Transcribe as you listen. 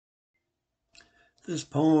This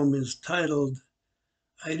poem is titled,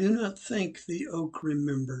 I Do Not Think the Oak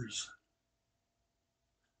Remembers.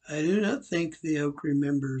 I do not think the oak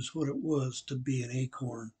remembers what it was to be an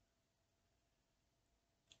acorn.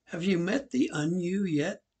 Have you met the onion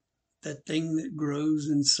yet? That thing that grows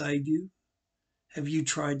inside you? Have you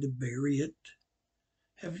tried to bury it?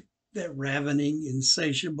 Have that ravening,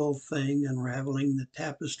 insatiable thing unraveling the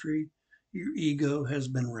tapestry your ego has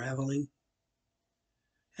been raveling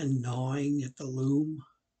and gnawing at the loom?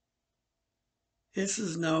 This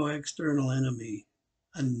is no external enemy,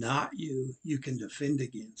 a not you can defend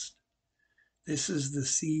against. This is the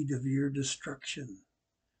seed of your destruction,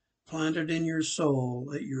 planted in your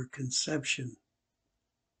soul at your conception.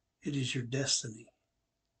 It is your destiny.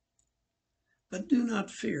 But do not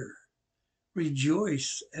fear.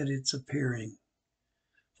 Rejoice at its appearing.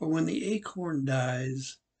 For when the acorn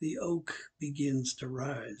dies, the oak begins to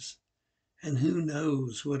rise. And who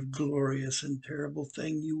knows what glorious and terrible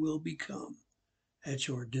thing you will become at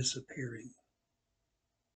your disappearing.